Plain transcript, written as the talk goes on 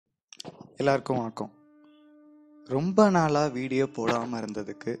எல்லாருக்கும் வணக்கம். ரொம்ப நாளாக வீடியோ போடாமல்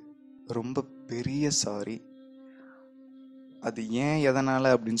இருந்ததுக்கு ரொம்ப பெரிய சாரி. அது ஏன் எதனால்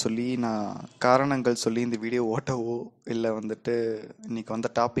அப்படின்னு சொல்லி நான் காரணங்கள் சொல்லி இந்த வீடியோ ஓட்டவோ இல்லை இன்னைக்கு வந்த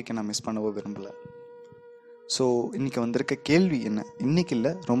டாப்பிக்கை நான் மிஸ் பண்ணவோ விரும்பலை. ஸோ இன்றைக்கி வந்திருக்க கேள்வி என்ன, இன்றைக்கி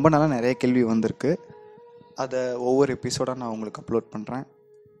இல்லை ரொம்ப நாளாக நிறைய கேள்வி வந்திருக்கு. அதை ஒவ்வொரு எபிசோடாக நான் உங்களுக்கு அப்லோட் பண்ணுறேன்.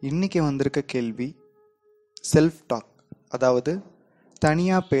 இன்றைக்கி வந்திருக்க கேள்வி செல்ஃப் டாக், அதாவது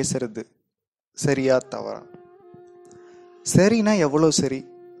தனியாக பேசுறது சரியா தவறா? சரினா எவ்வளோ சரி,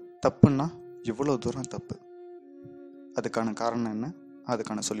 தப்புன்னா எவ்வளோ தூரம் தப்பு, அதுக்கான காரணம் என்ன,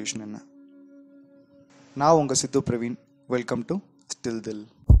 அதுக்கான சொல்யூஷன் என்ன? நான் உங்கள் சித்து பிரவீன். வெல்கம் டு ஸ்டில் தில்.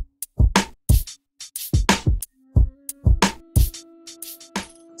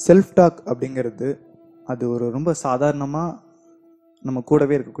 செல்ஃப் டாக் அப்படிங்கிறது அது ஒரு ரொம்ப சாதாரணமாக நம்ம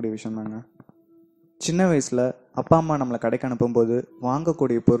கூடவே இருக்கக்கூடிய விஷயம் தாங்க. சின்ன வயசில் அப்பா அம்மா நம்மளை கடைக்கு அனுப்பும்போது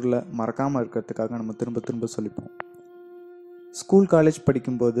வாங்கக்கூடிய பொருளை மறக்காமல் இருக்கிறதுக்காக நம்ம திரும்ப திரும்ப சொல்லிப்போம். ஸ்கூல் காலேஜ்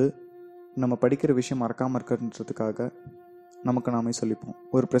படிக்கும்போது நம்ம படிக்கிற விஷயம் மறக்காமல் இருக்கிறதுக்காக நமக்கு நாமே சொல்லிப்போம்.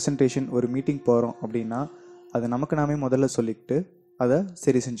 ஒரு ப்ரெசன்டேஷன், ஒரு மீட்டிங் போகிறோம் அப்படின்னா அதை நமக்கு நாமே முதல்ல சொல்லிக்கிட்டு அதை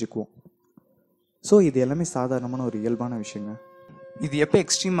சரி செஞ்சுக்குவோம். ஸோ இது எல்லாமே சாதாரணமான ஒரு இயல்பான விஷயங்க. இது எப்போ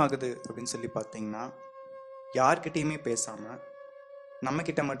எக்ஸ்ட்ரீம் ஆகுது அப்படின்னு சொல்லி பார்த்தீங்கன்னா, யார்கிட்டையுமே பேசாமல்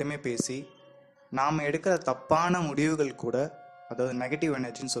நம்மக்கிட்ட மட்டுமே பேசி நாம் எடுக்கிற தப்பான முடிவுகள் கூட, அதாவது நெகட்டிவ்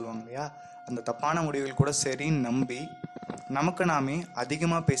எனர்ஜின்னு சொல்லுவாங்க இல்லையா, அந்த தப்பான முடிவுகள் கூட சரின்னு நம்பி நமக்கு நாமே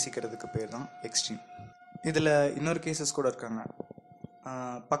அதிகமாக பேசிக்கிறதுக்கு பேர் தான் எக்ஸ்ட்ரீம். இதில் இன்னொரு கேசஸ் கூட இருக்காங்க.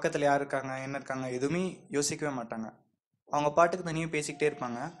 பக்கத்தில் யார் இருக்காங்க, என்ன இருக்காங்க, எதுவுமே யோசிக்கவே மாட்டாங்க. அவங்க பாட்டுக்கு தனியாக பேசிக்கிட்டே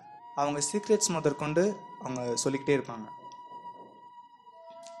இருப்பாங்க. அவங்க சீக்ரெட்ஸ் முதற்கொண்டு அவங்க சொல்லிக்கிட்டே இருப்பாங்க.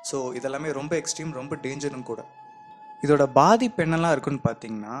 ஸோ இதெல்லாமே ரொம்ப எக்ஸ்ட்ரீம், ரொம்ப டேஞ்சரும் கூட. இதோட பாதிப்பு என்னெல்லாம் இருக்குன்னு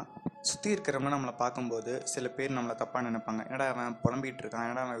பார்த்தீங்கன்னா, சுற்றி இருக்கிறவங்க நம்மளை பார்க்கும்போது சில பேர் நம்மளை தப்பாக நினைப்பாங்க. என்னடா அவன் புலம்பிகிட்டு இருக்கான்,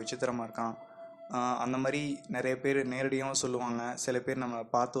 என்னடா அவன் விசித்திரமாக இருக்கான், அந்த மாதிரி நிறைய பேர் நேரடியாகவும் சொல்லுவாங்க. சில பேர் நம்மளை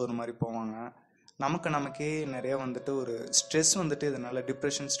பார்த்து ஒரு மாதிரி போவாங்க. நமக்கே நிறையா ஒரு ஸ்ட்ரெஸ் இதனால்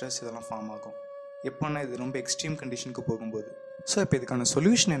டிப்ரெஷன், ஸ்ட்ரெஸ் இதெல்லாம் ஃபார்ம் ஆகும். எப்போன்னா இது ரொம்ப எக்ஸ்ட்ரீம் கண்டிஷனுக்கு போகும்போது. ஸோ இப்போ இதுக்கான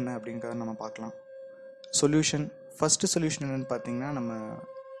சொல்யூஷன் என்ன அப்படிங்கிறத நம்ம பார்க்கலாம். ஃபஸ்ட்டு சொல்யூஷன் என்னென்னு பார்த்தீங்கன்னா,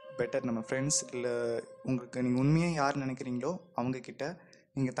 நம்ம ஃப்ரெண்ட்ஸ் இல்லை உங்களுக்கு நீங்கள் உண்மையாக யார் நினைக்கிறீங்களோ அவங்கக்கிட்ட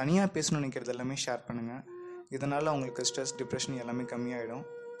நீங்கள் தனியாக பேசணும்னு நினைக்கிறது எல்லாமே ஷேர் பண்ணுங்கள். இதனால் அவங்களுக்கு ஸ்ட்ரெஸ், டிப்ரெஷன் எல்லாமே கம்மியாயிடும்.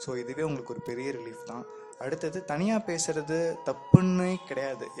 ஸோ இதுவே உங்களுக்கு ஒரு பெரிய ரிலீஃப் தான். அடுத்தது, தனியாக பேசுகிறது தப்புன்னு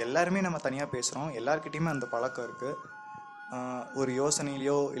கிடையாது. எல்லாருமே நம்ம தனியாக பேசுகிறோம், எல்லாருக்கிட்டையுமே அந்த பழக்கம் இருக்குது. ஒரு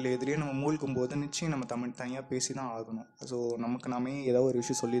யோசனையிலையோ இல்லை எதிரையோ நம்ம மூழ்கும் போது நிச்சயம் நம்ம தனியாக பேசி தான் ஆகணும். ஸோ நமக்கு நாமே ஏதோ ஒரு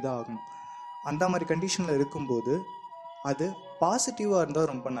விஷயம் சொல்லி தான் ஆகணும். அந்த மாதிரி கண்டிஷனில் இருக்கும்போது அது பாசிட்டிவாக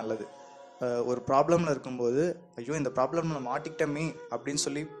இருந்தால் ரொம்ப நல்லது. ஒரு ப்ராப்ளமில் இருக்கும்போது ஐயோ இந்த ப்ராப்ளமில் மாட்டிக்கிட்டோமே அப்படின்னு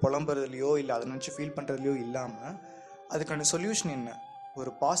சொல்லி புலம்புறதுலையோ இல்லை அதை நினச்சி ஃபீல் பண்ணுறதுலையோ இல்லாமல் அதுக்கான சொல்யூஷன் என்ன,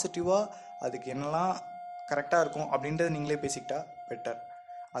 ஒரு பாசிட்டிவாக அதுக்கு என்னெல்லாம் கரெக்டாக இருக்கும் அப்படின்றத நீங்களே பேசிக்கிட்டா பெட்டர்.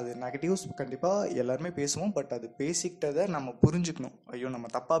 அது நெகட்டிவ்ஸ் கண்டிப்பாக எல்லாருமே பேசுவோம், பட் அது பேசிக்கிட்டதை நம்ம புரிஞ்சுக்கணும். ஐயோ நம்ம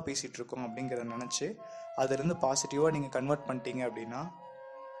தப்பாக பேசிகிட்டு இருக்கோம் அப்படிங்கிறத நினச்சி அதிலேருந்து பாசிட்டிவாக நீங்கள் கன்வெர்ட் பண்ணிட்டீங்க அப்படின்னா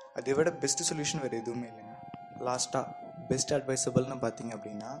அதை விட பெஸ்ட் சொல்யூஷன் வேறு எதுவுமே இல்லைங்க. லாஸ்ட்டாக பெஸ்ட் அட்வைசபிள்னு பார்த்தீங்க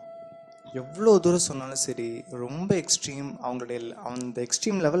அப்படின்னா, எவ்வளோ தூரம் சொன்னாலும் சரி, ரொம்ப எக்ஸ்ட்ரீம், அந்த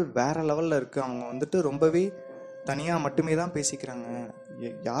எக்ஸ்ட்ரீம் லெவல் வேறு லெவலில் இருக்குது. அவங்க ரொம்பவே தனியாக மட்டுமே தான் பேசிக்கிறாங்க,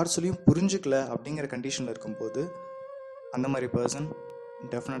 யார் சொல்லியும் புரிஞ்சுக்கல அப்படிங்கிற கண்டிஷனில் இருக்கும்போது அந்த மாதிரி பர்சன்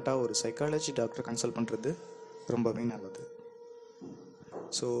டெஃபினட்டாக ஒரு சைக்காலஜி டாக்டரை கன்சல்ட் பண்ணுறது ரொம்பவே நல்லது.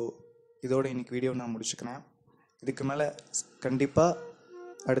 ஸோ இதோட இன்றைக்கி வீடியோ நான் முடிச்சுக்கிறேன். இதுக்கு மேலே கண்டிப்பாக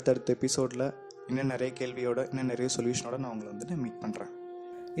அடுத்தடுத்த எபிசோடில் இன்னும் நிறைய கேள்வியோட, இன்னும் நிறைய சொல்யூஷனோட நான் உங்களை மீட் பண்ணுறேன்.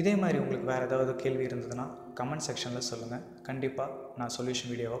 இதே மாதிரி உங்களுக்கு வேறு ஏதாவது கேள்வி இருந்ததுன்னா கமெண்ட் செக்ஷனில் சொல்லுங்கள். கண்டிப்பாக நான்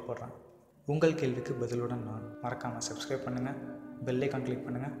சொல்யூஷன் வீடியோவாக போடுறேன். உங்கள் கேள்விக்கு பதிலுடன் நான். மறக்காமல் சப்ஸ்கிரைப் பண்ணுங்கள், பெல் ஐகான் கிளிக்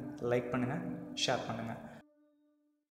பண்ணுங்கள், லைக் பண்ணுங்கள், ஷேர் பண்ணுங்கள்.